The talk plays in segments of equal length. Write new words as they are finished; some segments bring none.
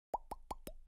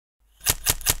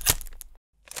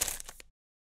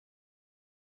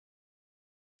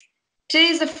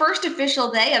Today's the first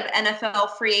official day of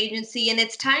NFL free agency, and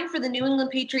it's time for the New England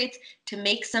Patriots to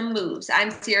make some moves. I'm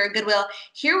Sierra Goodwill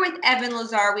here with Evan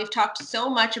Lazar. We've talked so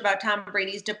much about Tom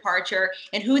Brady's departure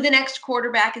and who the next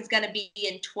quarterback is going to be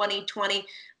in 2020,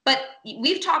 but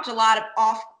we've talked a lot of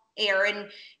off air and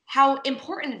how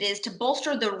important it is to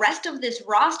bolster the rest of this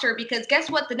roster because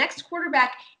guess what? The next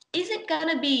quarterback isn't going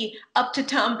to be up to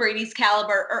Tom Brady's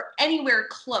caliber or anywhere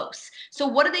close. So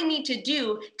what do they need to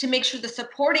do to make sure the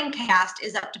supporting cast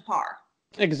is up to par?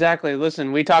 Exactly.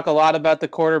 Listen, we talk a lot about the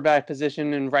quarterback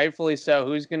position, and rightfully so.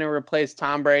 Who's going to replace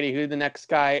Tom Brady, who the next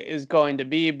guy is going to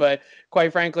be. But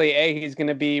quite frankly, A, he's going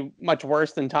to be much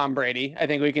worse than Tom Brady. I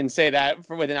think we can say that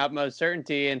with an utmost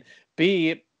certainty. And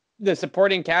B, the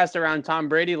supporting cast around Tom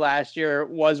Brady last year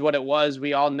was what it was.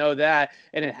 We all know that.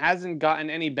 And it hasn't gotten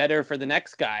any better for the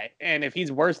next guy. And if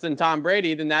he's worse than Tom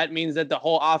Brady, then that means that the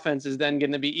whole offense is then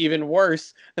going to be even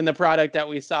worse than the product that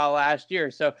we saw last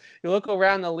year. So you look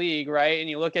around the league, right, and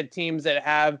you look at teams that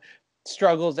have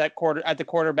struggles at the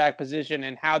quarterback position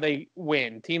and how they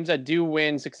win. Teams that do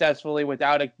win successfully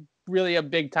without a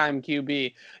big time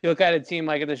QB. You look at a team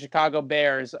like the Chicago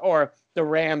Bears or the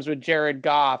Rams with Jared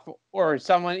Goff or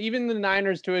someone, even the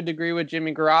Niners to a degree with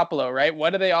Jimmy Garoppolo, right? What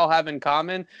do they all have in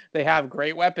common? They have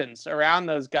great weapons around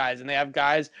those guys, and they have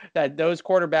guys that those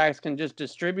quarterbacks can just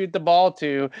distribute the ball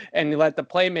to and let the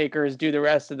playmakers do the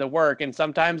rest of the work. And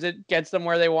sometimes it gets them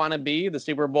where they want to be, the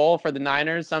Super Bowl for the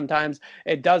Niners. Sometimes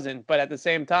it doesn't. But at the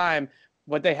same time,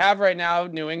 what they have right now,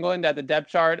 New England at the depth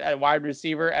chart, at wide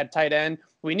receiver, at tight end,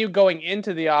 we knew going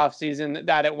into the offseason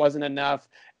that it wasn't enough,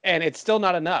 and it's still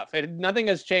not enough. Nothing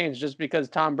has changed just because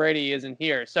Tom Brady isn't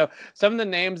here. So some of the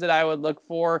names that I would look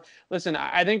for, listen,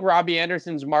 I think Robbie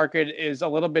Anderson's market is a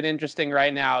little bit interesting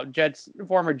right now.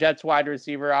 Former Jets wide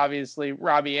receiver, obviously,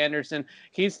 Robbie Anderson.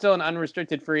 He's still an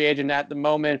unrestricted free agent at the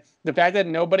moment. The fact that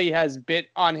nobody has bit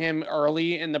on him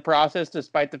early in the process,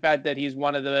 despite the fact that he's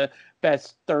one of the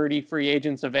best 30 free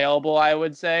agents available, I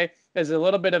would say, is a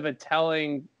little bit of a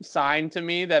telling sign to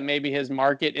me that maybe his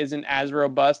market isn't as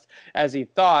robust as he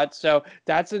thought. So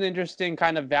that's an interesting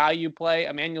kind of value play.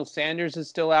 Emmanuel Sanders is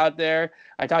still out there.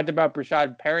 I talked about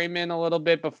Brashad Perryman a little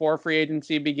bit before free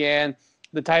agency began.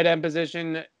 The tight end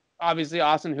position, obviously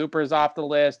Austin Hooper is off the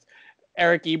list.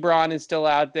 Eric Ebron is still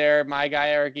out there. My guy,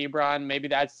 Eric Ebron, maybe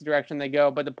that's the direction they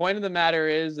go. But the point of the matter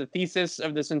is, the thesis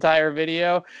of this entire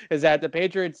video is that the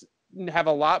Patriots have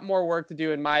a lot more work to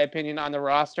do, in my opinion, on the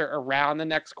roster around the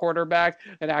next quarterback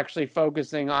than actually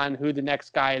focusing on who the next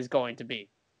guy is going to be.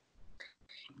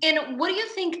 And what do you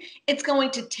think it's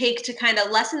going to take to kind of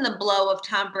lessen the blow of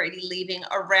Tom Brady leaving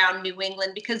around New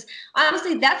England? Because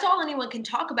honestly, that's all anyone can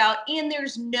talk about. And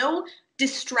there's no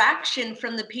distraction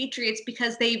from the Patriots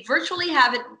because they virtually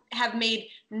have made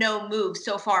no moves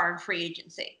so far in free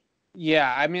agency.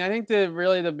 Yeah, I mean, I think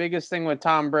the biggest thing with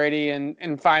Tom Brady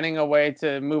and finding a way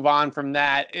to move on from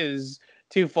that is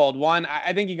twofold. One,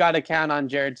 I think you got to count on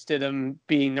Jarrett Stidham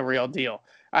being the real deal.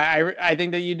 I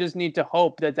think that you just need to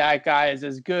hope that that guy is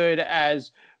as good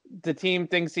as the team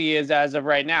thinks he is as of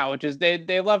right now, which is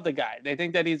they love the guy. They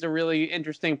think that he's a really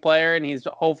interesting player, and he's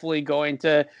hopefully going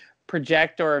to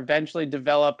project or eventually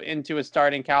develop into a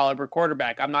starting caliber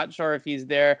quarterback. I'm not sure if he's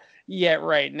there yet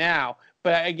right now.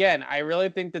 But again, I really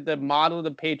think that the model the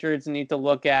Patriots need to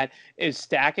look at is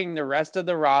stacking the rest of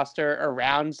the roster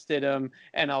around Stidham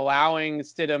and allowing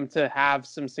Stidham to have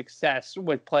some success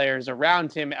with players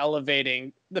around him,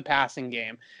 elevating the passing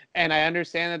game. And I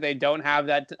understand that they don't have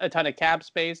a ton of cap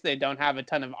space. They don't have a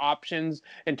ton of options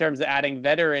in terms of adding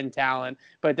veteran talent,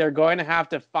 but they're going to have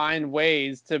to find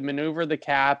ways to maneuver the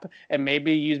cap and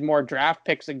maybe use more draft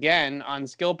picks again on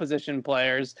skill position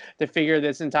players to figure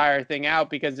this entire thing out.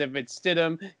 Because if it's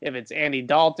Stidham, if it's Andy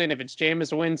Dalton, if it's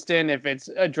Jameis Winston, if it's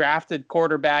a drafted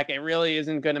quarterback, it really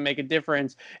isn't going to make a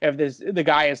difference if the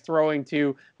guy is throwing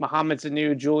to Mohamed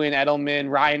Sanu, Julian Edelman,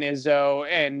 Ryan Izzo,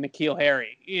 and N'Keal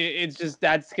Harry. It's just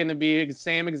that's going to be the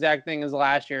same exact thing as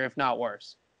last year, if not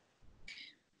worse.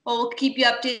 Well, we'll keep you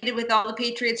updated with all the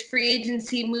Patriots free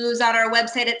agency moves on our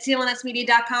website at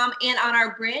clnsmedia.com and on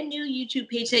our brand new YouTube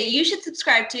page that you should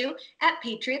subscribe to at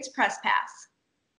Patriots Press Pass.